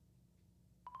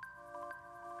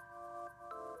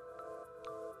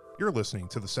You're listening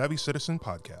to the Savvy Citizen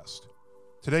Podcast.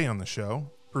 Today on the show,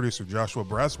 producer Joshua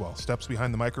Braswell steps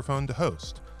behind the microphone to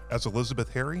host, as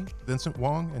Elizabeth Harry, Vincent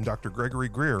Wong, and Dr. Gregory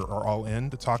Greer are all in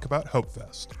to talk about Hope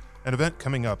Fest, an event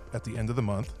coming up at the end of the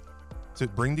month to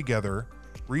bring together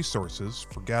resources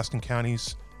for Gaston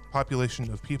County's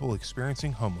population of people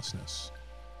experiencing homelessness.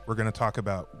 We're going to talk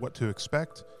about what to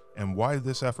expect and why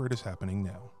this effort is happening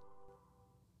now.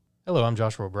 Hello, I'm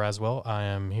Joshua Braswell. I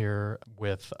am here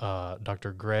with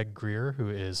Dr. Greg Greer, who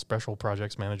is Special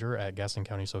Projects Manager at Gaston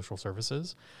County Social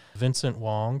Services, Vincent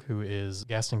Wong, who is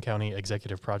Gaston County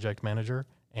Executive Project Manager,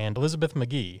 and Elizabeth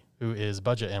McGee, who is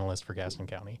Budget Analyst for Gaston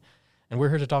County. And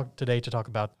we're here today to talk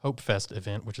about Hope Fest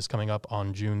event, which is coming up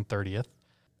on June 30th.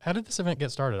 How did this event get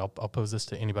started? I'll pose this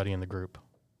to anybody in the group.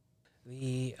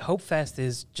 The Hope Fest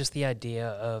is just the idea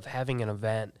of having an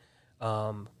event,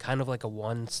 kind of like a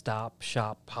one-stop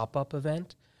shop pop-up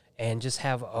event, and just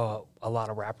have a lot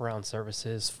of wraparound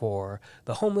services for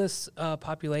the homeless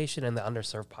population and the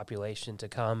underserved population to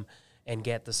come and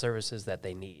get the services that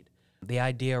they need. The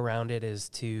idea around it is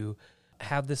to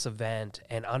have this event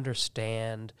and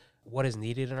understand what is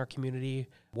needed in our community,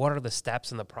 what are the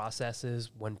steps and the processes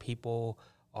when people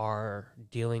are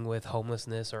dealing with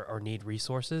homelessness or need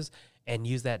resources, and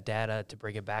use that data to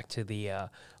bring it back to the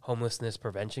Homelessness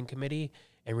Prevention Committee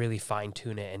and really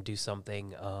fine-tune it and do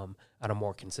something on a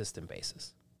more consistent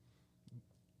basis.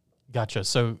 Gotcha.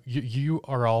 So you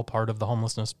are all part of the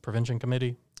Homelessness Prevention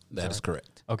Committee? That is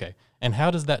correct. Okay. And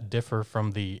how does that differ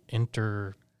from the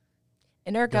Intergovernmental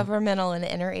and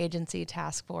Interagency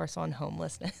Task Force on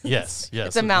Homelessness? Yes.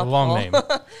 It's a mouthful. Long name.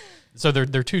 So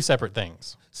they're two separate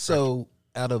things. So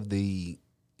out of the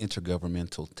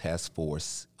Intergovernmental Task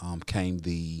Force came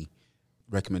the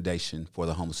recommendation for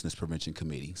the Homelessness Prevention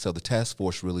Committee. So the task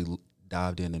force really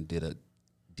dived in and did a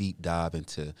deep dive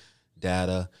into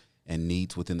data and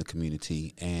needs within the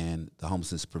community, and the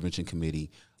Homelessness Prevention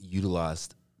Committee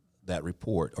utilized that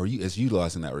report, or is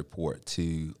utilizing that report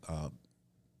to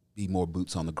be more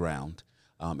boots on the ground,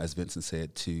 as Vincent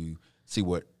said, to see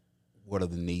what are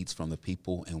the needs from the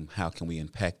people and how can we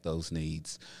impact those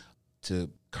needs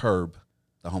to curb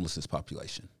the homelessness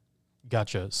population.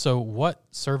 Gotcha. So what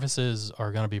services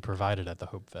are going to be provided at the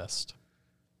Hope Fest?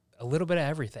 A little bit of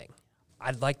everything.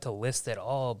 I'd like to list it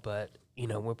all, but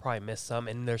we'll probably miss some,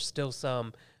 and there's still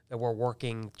some that we're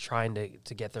working, trying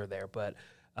to get there. But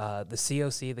the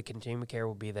COC, the Continuum of Care,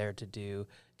 will be there to do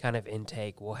kind of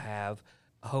intake. We'll have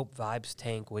a Hope Vibes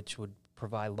tank, which would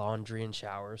provide laundry and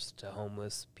showers to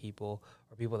homeless people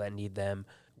or people that need them.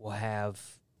 We'll have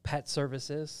pet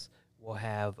services. We'll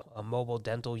have a mobile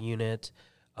dental unit.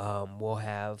 We'll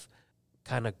have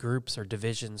kind of groups or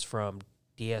divisions from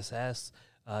DSS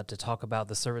to talk about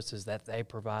the services that they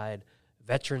provide,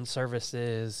 veteran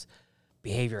services,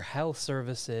 behavioral health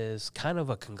services, kind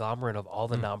of a conglomerate of all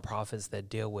the nonprofits that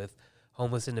deal with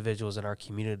homeless individuals in our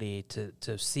community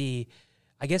to see.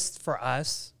 I guess for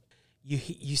us,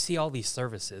 you see all these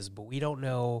services, but we don't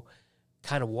know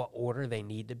kind of what order they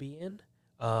need to be in.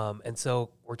 And so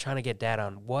we're trying to get data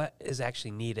on what is actually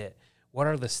needed, what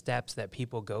are the steps that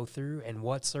people go through, and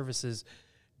what services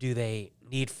do they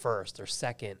need first or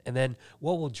second, and then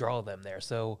what will draw them there.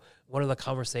 So one of the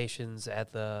conversations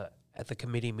at the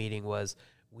committee meeting was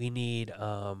we need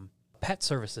pet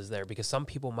services there because some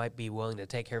people might be willing to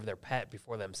take care of their pet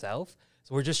before themselves.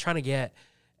 So we're just trying to get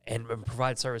and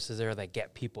provide services there that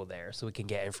get people there so we can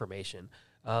get information.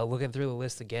 Looking through the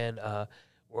list again,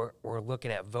 We're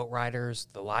looking at Vote Riders.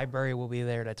 The library will be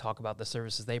there to talk about the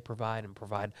services they provide and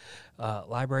provide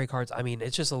library cards. I mean,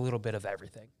 it's just a little bit of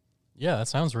everything. Yeah, that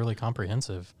sounds really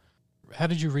comprehensive. How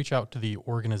did you reach out to the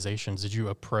organizations? Did you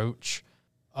approach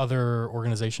other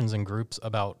organizations and groups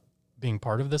about being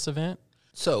part of this event?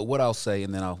 So what I'll say,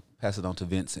 and then I'll pass it on to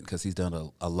Vincent because he's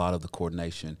done a lot of the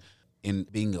coordination. In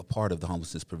being a part of the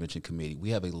Homelessness Prevention Committee, we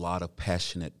have a lot of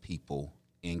passionate people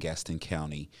in Gaston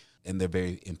County, and they're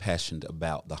very impassioned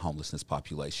about the homelessness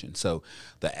population. So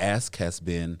the ask has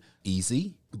been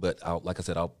easy, but like I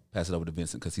said, I'll pass it over to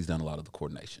Vincent because he's done a lot of the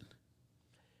coordination.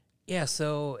 Yeah,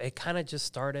 so it kind of just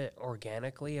started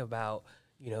organically about,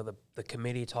 the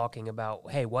committee talking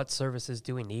about, hey, what services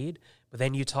do we need? But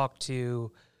then you talk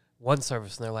to one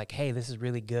service and they're like, hey, this is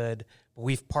really good, but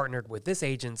we've partnered with this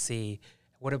agency.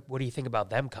 What do you think about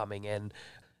them coming? And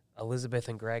Elizabeth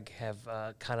and Greg have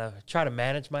kind of tried to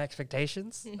manage my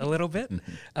expectations a little bit.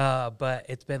 But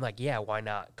it's been like, yeah, why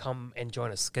not? Come and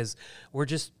join us, because we're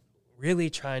just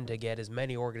really trying to get as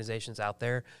many organizations out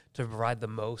there to provide the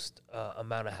most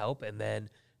amount of help and then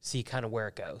see kind of where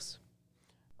it goes.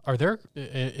 Are there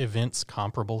events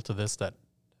comparable to this that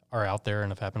are out there and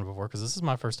have happened before? Because this is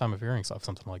my first time of hearing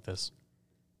something like this.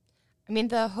 I mean,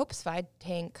 the Hope Slide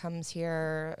tank comes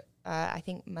here, I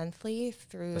think, monthly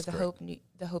through That's the correct.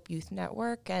 the Hope Youth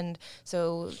Network, and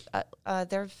so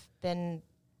there've been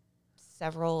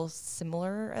several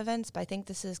similar events, but I think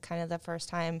this is kind of the first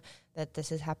time that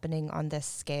this is happening on this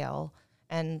scale.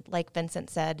 And like Vincent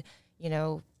said, you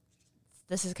know,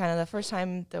 this is kind of the first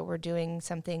time that we're doing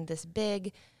something this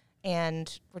big,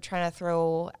 and we're trying to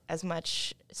throw as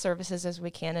much services as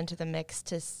we can into the mix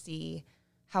to see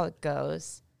how it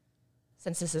goes,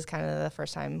 since this is kind of the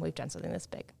first time we've done something this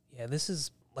big. Yeah, this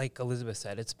is, like Elizabeth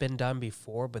said, it's been done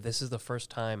before, but this is the first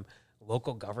time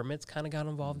local governments kind of got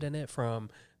involved in it,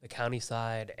 from the county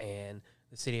side and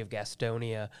the city of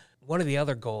Gastonia. One of the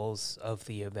other goals of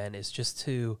the event is just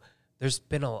to, there's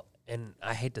been and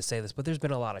I hate to say this, but there's been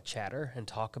a lot of chatter and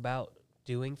talk about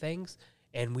doing things,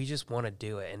 and we just want to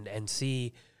do it and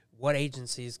see what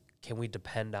agencies can we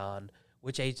depend on,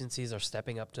 which agencies are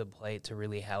stepping up to the plate to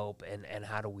really help, and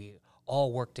how do we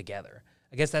all work together.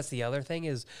 I guess that's the other thing,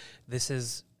 is this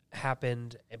has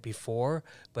happened before,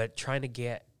 but trying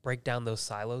to break down those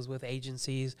silos with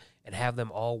agencies and have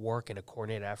them all work in a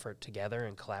coordinated effort together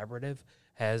and collaborative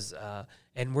has,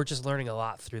 and we're just learning a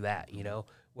lot through that, you know,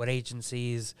 what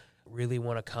agencies really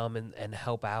want to come and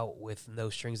help out with no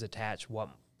strings attached. What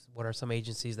are some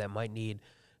agencies that might need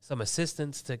some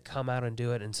assistance to come out and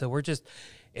do it? And so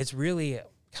it's really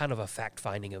kind of a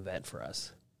fact-finding event for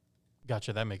us.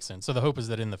 Gotcha, that makes sense. So the hope is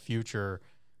that in the future,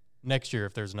 next year,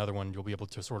 if there's another one, you'll be able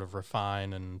to sort of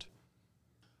refine and...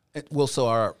 Well, so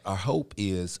our hope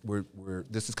is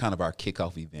this is kind of our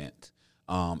kickoff event,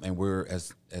 and we're,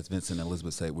 as Vincent and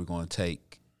Elizabeth said, we're going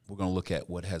to look at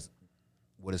what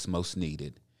is most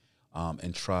needed,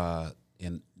 and try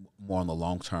in more on the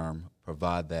long term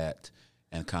provide that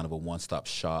and kind of a one-stop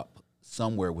shop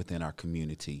somewhere within our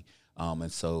community.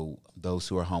 And so those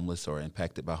who are homeless or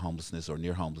impacted by homelessness or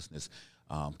near homelessness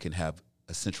can have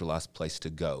a centralized place to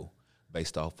go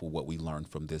based off of what we learned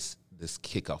from this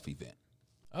kickoff event.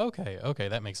 Okay,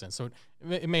 that makes sense. So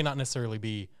it may not necessarily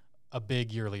be a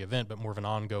big yearly event, but more of an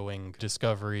ongoing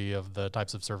discovery of the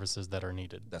types of services that are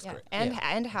needed. That's correct.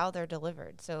 And how they're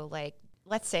delivered. So, like,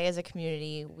 let's say as a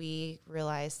community, we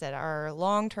realize that our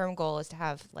long-term goal is to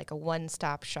have like a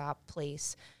one-stop shop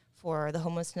place for the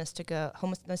homeless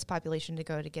population to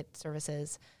go to get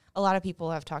services. A lot of people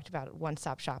have talked about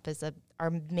one-stop shop as our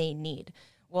main need.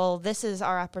 Well, this is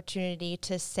our opportunity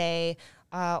to say,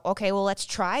 okay, well, let's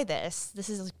try this. This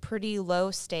is pretty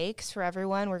low stakes for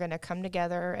everyone. We're going to come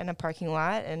together in a parking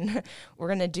lot, and we're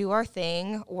going to do our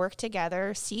thing, work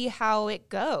together, see how it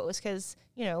goes, because,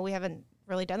 you know, we haven't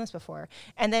really done this before.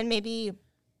 And then maybe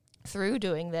through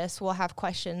doing this, we'll have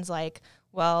questions like,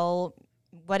 well,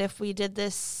 what if we did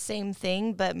this same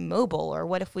thing but mobile? Or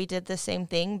what if we did the same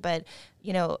thing but,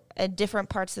 you know, at different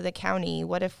parts of the county?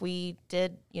 What if we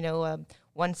did, you know, a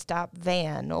one-stop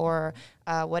van? Or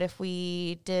what if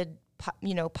we did,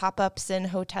 pop-ups in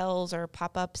hotels or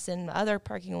pop-ups in other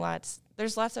parking lots?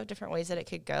 There's lots of different ways that it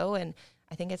could go, and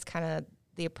I think it's kind of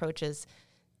the approach is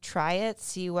try it,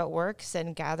 see what works,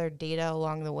 and gather data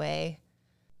along the way.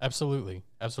 Absolutely.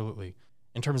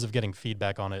 In terms of getting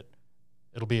feedback on it,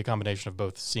 it'll be a combination of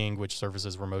both seeing which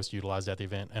services were most utilized at the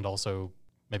event and also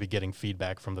maybe getting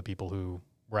feedback from the people who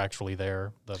were actually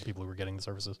there, the people who were getting the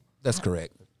services. That's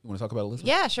correct. You want to talk about it, Elizabeth?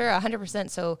 Yeah, sure, 100%.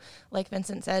 So like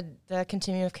Vincent said, the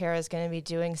Continuum of Care is going to be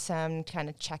doing some kind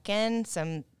of check-in,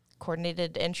 some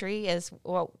coordinated entry is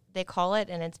what they call it,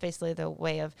 and it's basically the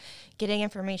way of getting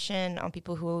information on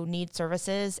people who need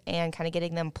services and kind of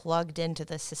getting them plugged into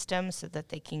the system so that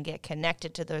they can get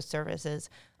connected to those services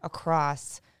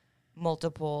across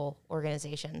multiple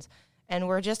organizations. And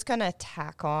we're just going to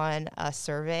tack on a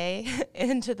survey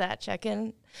into that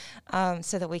check-in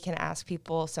so that we can ask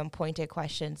people some pointed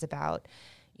questions about,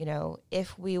 you know,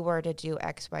 if we were to do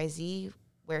X, Y, Z,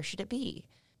 where should it be?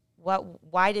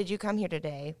 Why did you come here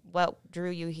today? What drew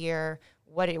you here?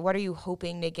 What are you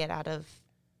hoping to get out of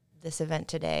this event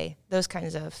today? Those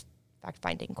kinds of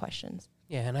fact-finding questions.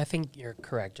 Yeah, and I think you're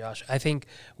correct, Josh. I think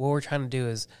what we're trying to do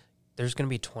is there's going to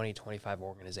be 20, 25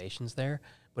 organizations there,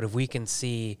 but if we can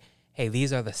see, hey,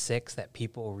 these are the 6 that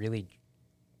people really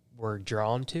were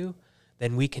drawn to,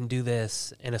 then we can do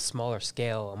this in a smaller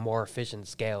scale, a more efficient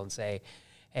scale, and say,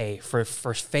 hey, for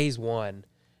phase 1,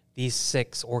 these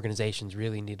 6 organizations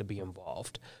really need to be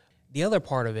involved. The other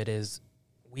part of it is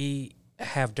we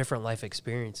have different life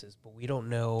experiences, but we don't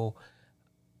know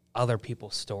other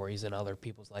people's stories and other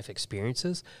people's life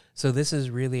experiences. So this is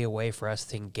really a way for us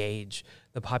to engage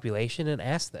the population and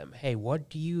ask them, hey, what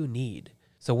do you need?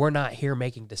 So we're not here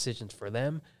making decisions for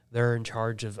them. They're in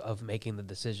charge of making the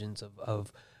decisions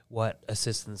of what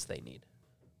assistance they need.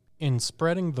 In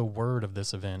spreading the word of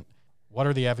this event, what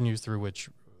are the avenues through which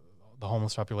the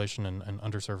homeless population and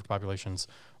underserved populations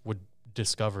would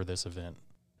discover this event?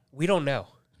 We don't know.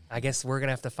 I guess we're going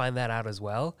to have to find that out as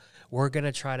well. We're going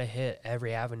to try to hit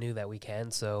every avenue that we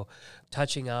can. So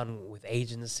touching on with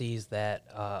agencies that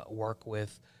work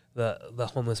with the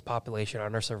homeless population,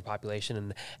 underserved population,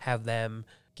 and have them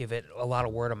give it a lot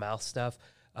of word of mouth stuff.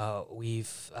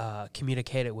 We've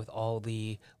communicated with all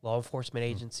the law enforcement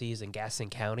agencies in Gaston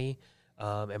County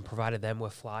and provided them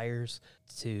with flyers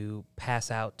to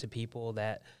pass out to people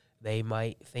that they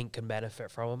might think can benefit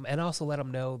from them, and also let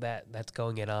them know that that's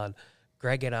going on.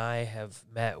 Greg and I have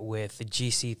met with the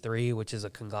GC3, which is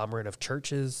a conglomerate of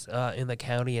churches in the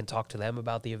county, and talked to them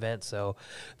about the event so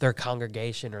their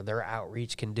congregation or their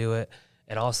outreach can do it,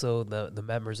 and also the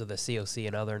members of the COC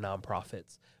and other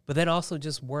nonprofits. But then also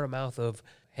just word of mouth of,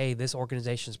 hey, this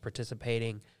organization is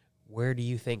participating. Where do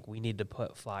you think we need to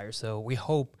put flyers? So we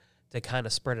hope to kind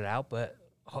of spread it out, but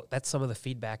that's some of the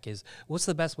feedback is, what's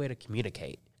the best way to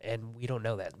communicate? And we don't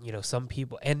know that. You know, some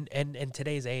people, and in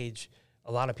today's age,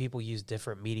 a lot of people use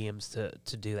different mediums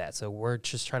to do that. So we're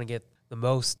just trying to get the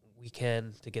most we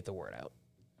can to get the word out.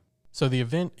 So the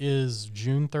event is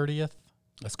June 30th,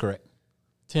 That's correct.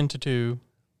 10 to 2.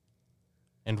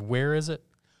 And where is it?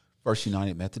 First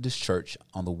United Methodist Church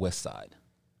on the west side.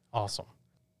 Awesome.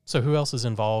 So who else is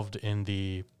involved in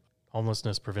the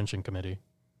Homelessness Prevention Committee?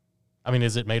 I mean,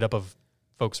 is it made up of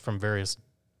folks from various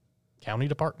county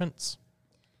departments?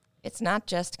 It's not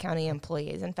just county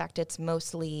employees. In fact, it's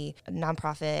mostly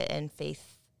nonprofit and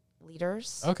faith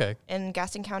leaders Okay. in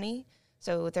Gaston County.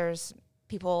 So there's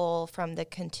people from the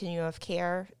Continuum of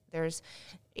Care. There's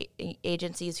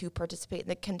agencies who participate in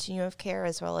the Continuum of Care,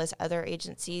 as well as other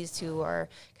agencies who are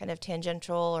kind of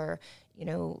tangential or, you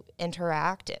know,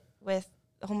 interact with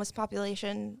the homeless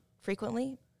population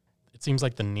frequently. It seems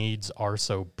like the needs are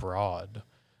so broad.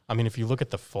 I mean, if you look at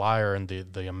the flyer and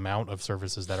the amount of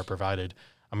services that are provided,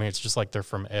 I mean, it's just like they're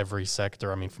from every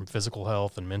sector. I mean, from physical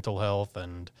health and mental health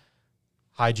and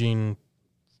hygiene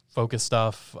focused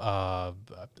stuff.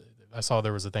 I saw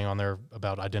there was a thing on there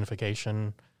about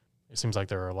identification. It seems like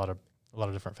there are a lot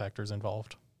of different factors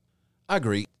involved. I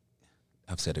agree.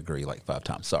 I've said agree like 5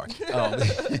 times. Sorry.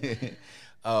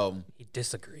 He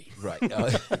disagrees. Right.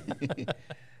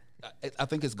 I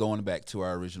think it's going back to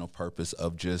our original purpose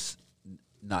of just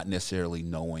not necessarily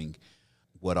knowing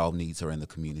what all needs are in the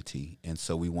community. And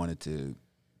so we wanted to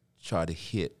try to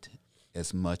hit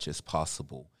as much as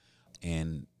possible.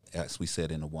 And as we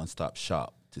said, in a one-stop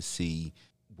shop to see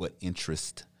what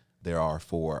interest there are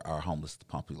for our homeless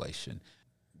population.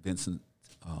 Vincent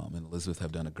and Elizabeth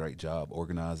have done a great job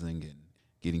organizing and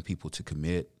getting people to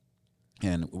commit.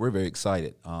 And we're very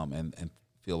excited and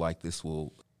feel like this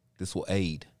will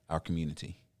aid our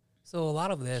community. So a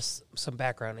lot of this, some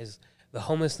background is the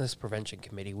Homelessness Prevention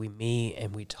Committee. We meet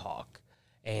and we talk,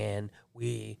 and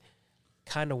we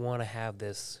kind of want to have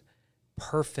this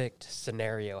perfect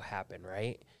scenario happen,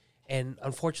 right? And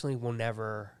unfortunately, we'll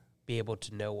never be able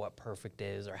to know what perfect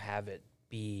is or have it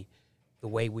be the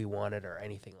way we want it or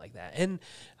anything like that. And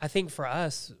I think for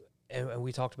us, and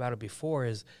we talked about it before,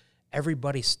 is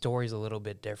everybody's story is a little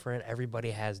bit different.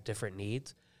 Everybody has different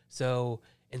needs. So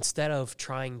instead of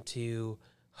trying to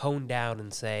hone down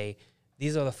and say,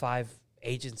 these are the 5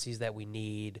 agencies that we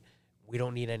need, we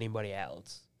don't need anybody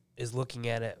else, is looking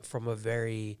at it from a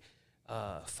very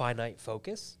finite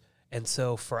focus. And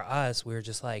so for us, we were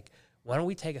just like, why don't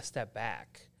we take a step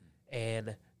back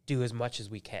and do as much as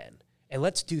we can? And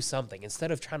let's do something.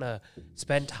 Instead of trying to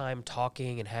spend time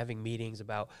talking and having meetings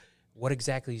about what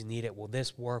exactly is needed, will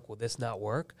this work, will this not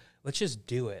work? Let's just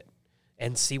do it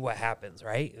and see what happens,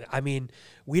 right? I mean,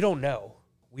 we don't know.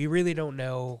 We really don't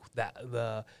know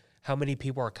that how many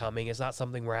people are coming. It's not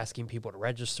something we're asking people to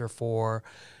register for.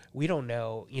 We don't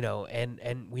know,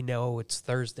 and we know it's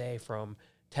Thursday from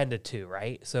 10 to 2,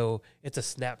 right? So it's a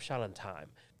snapshot in time.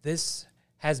 This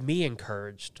has me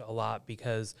encouraged a lot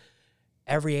because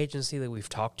every agency that we've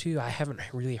talked to, I haven't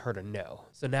really heard a no.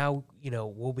 So now,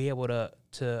 we'll be able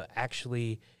to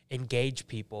actually engage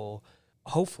people,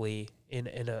 hopefully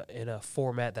in a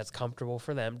format that's comfortable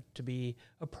for them to be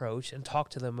approached, and talk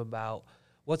to them about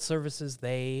what services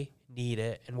they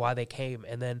needed and why they came,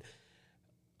 and then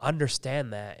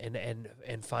understand that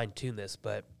and fine tune this.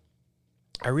 But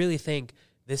I really think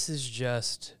this is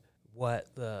just what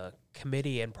the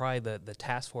committee and probably the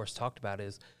task force talked about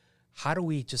is, how do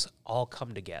we just all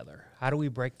come together? How do we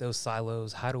break those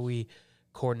silos? How do we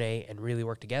coordinate and really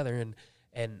work together?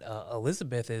 And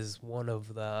Elizabeth is one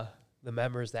of the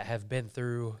members that have been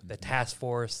through the task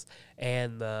force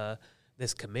and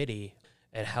this committee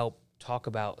and help talk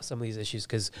about some of these issues,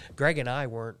 because Greg and I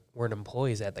weren't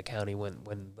employees at the county when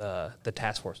the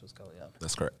task force was going on.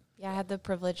 That's correct. Yeah, I had the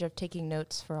privilege of taking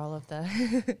notes for all of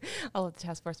the all of the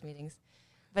task force meetings.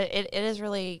 But it is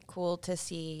really cool to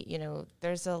see,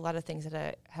 there's a lot of things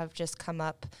that have just come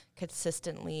up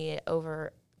consistently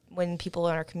over when people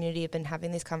in our community have been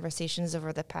having these conversations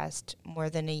over the past more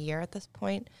than a year at this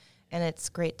point. And it's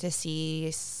great to see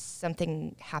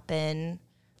something happen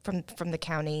from the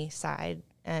county side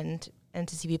and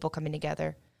to see people coming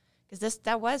together. Because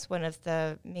that was one of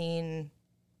the main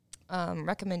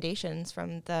recommendations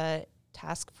from the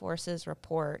task force's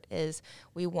report is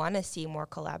we want to see more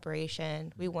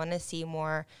collaboration. We want to see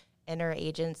more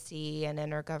interagency and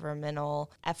intergovernmental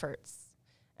efforts.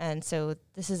 And so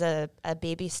this is a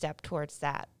baby step towards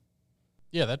that.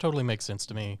 Yeah, that totally makes sense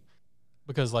to me.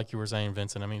 Because like you were saying,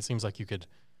 Vincent, I mean, it seems like you could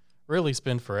really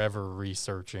spend forever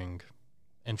researching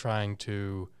and trying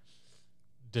to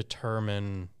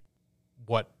determine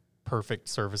what perfect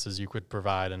services you could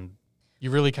provide. And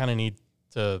you really kind of need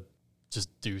to just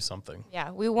do something.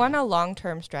 Yeah, we want a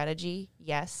long-term strategy,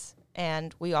 yes,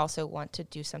 and we also want to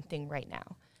do something right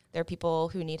now. There are people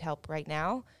who need help right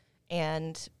now,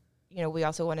 and we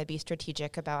also want to be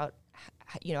strategic about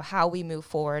how we move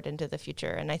forward into the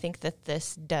future. And I think that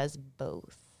this does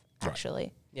both, actually.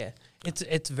 Right. Yeah,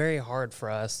 it's very hard for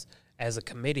us as a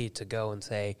committee to go and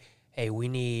say, hey, we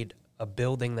need a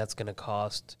building that's going to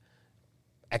cost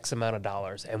X amount of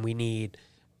dollars, and we need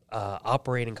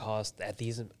operating costs at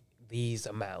these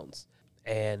amounts,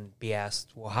 and be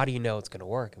asked, well, how do you know it's going to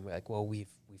work? And we're like, well, we've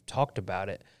talked about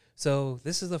it. So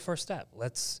this is the first step.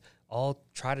 Let's all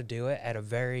try to do it at a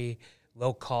very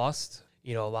low cost.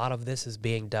 A lot of this is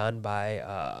being done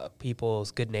by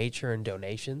people's good nature and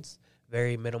donations,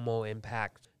 very minimal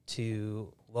impact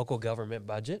to local government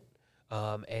budget.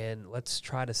 And let's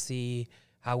try to see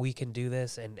how we can do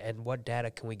this and what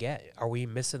data can we get. Are we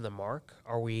missing the mark?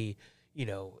 Are we,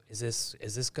 is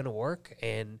this going to work?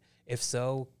 And if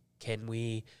so, can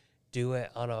we do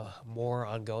it on a more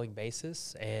ongoing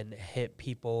basis and hit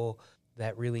people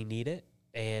that really need it?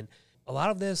 And a lot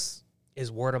of this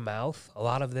is word of mouth. A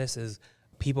lot of this is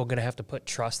people going to have to put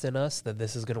trust in us that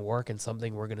this is going to work and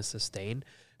something we're going to sustain.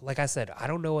 Like I said, I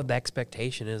don't know what the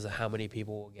expectation is of how many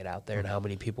people will get out there and how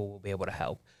many people will be able to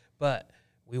help. But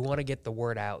we want to get the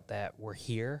word out that we're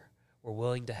here, we're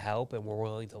willing to help, and we're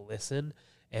willing to listen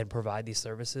and provide these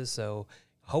services. So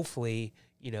hopefully,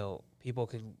 people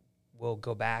will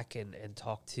go back and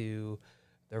talk to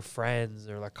their friends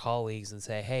or their colleagues and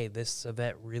say, hey, this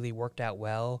event really worked out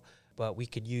well, but we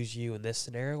could use you in this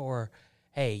scenario. Or,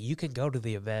 hey, you can go to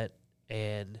the event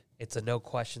and it's a no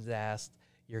questions asked.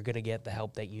 You're going to get the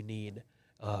help that you need,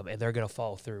 and they're going to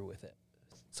follow through with it.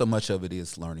 So much of it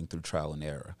is learning through trial and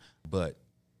error, but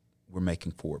we're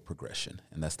making forward progression,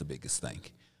 and that's the biggest thing.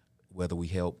 Whether we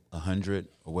help 100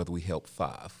 or whether we help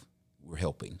 5, we're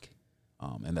helping,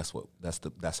 and that's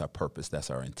our purpose. That's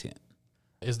our intent.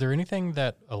 Is there anything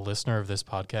that a listener of this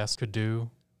podcast could do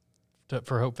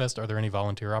for Hope Fest? Are there any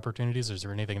volunteer opportunities? Is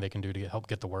there anything they can do to help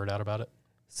get the word out about it?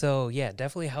 So, yeah,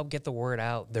 definitely help get the word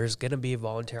out. There's going to be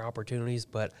volunteer opportunities,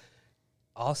 but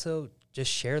also just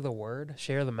share the word,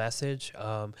 share the message.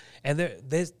 And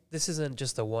this isn't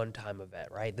just a one-time event,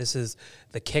 right? This is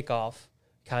the kickoff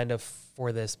kind of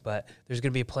for this, but there's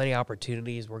going to be plenty of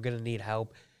opportunities. We're going to need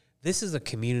help. This is a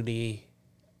community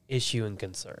issue and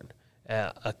concern,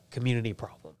 a community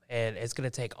problem, and it's going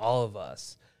to take all of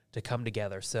us to come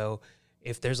together. So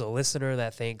if there's a listener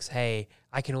that thinks, hey,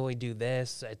 I can only do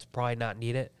this, it's probably not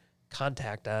needed,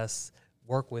 contact us,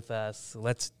 work with us,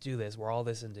 let's do this. We're all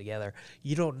this in together.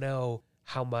 You don't know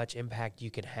how much impact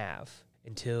you can have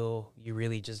until you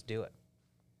really just do it.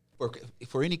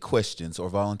 For any questions or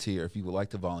volunteer, if you would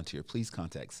like to volunteer, please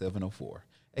contact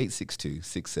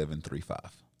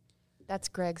 704-862-6735. That's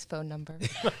Greg's phone number.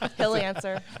 He'll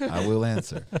answer. I will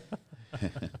answer.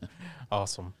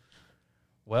 Awesome.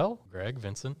 Well, Greg,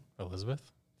 Vincent,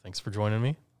 Elizabeth, thanks for joining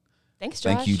me. Thanks,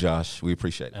 Josh. Thank you, Josh. We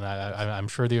appreciate it. And I'm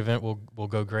sure the event will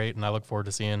go great, and I look forward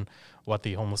to seeing what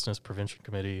the Homelessness Prevention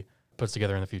Committee puts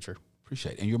together in the future.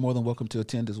 Appreciate it. And you're more than welcome to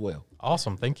attend as well.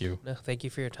 Awesome. Thank you. No, thank you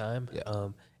for your time. Yeah.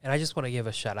 And I just want to give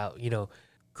a shout out.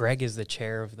 Greg is the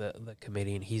chair of the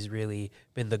committee, and he's really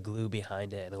been the glue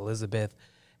behind it. And Elizabeth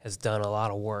has done a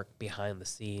lot of work behind the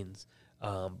scenes,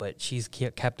 but she's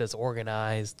kept us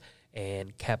organized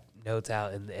and kept notes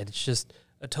out, and it's just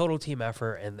a total team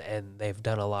effort, and they've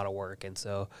done a lot of work, and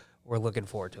so we're looking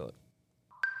forward to it.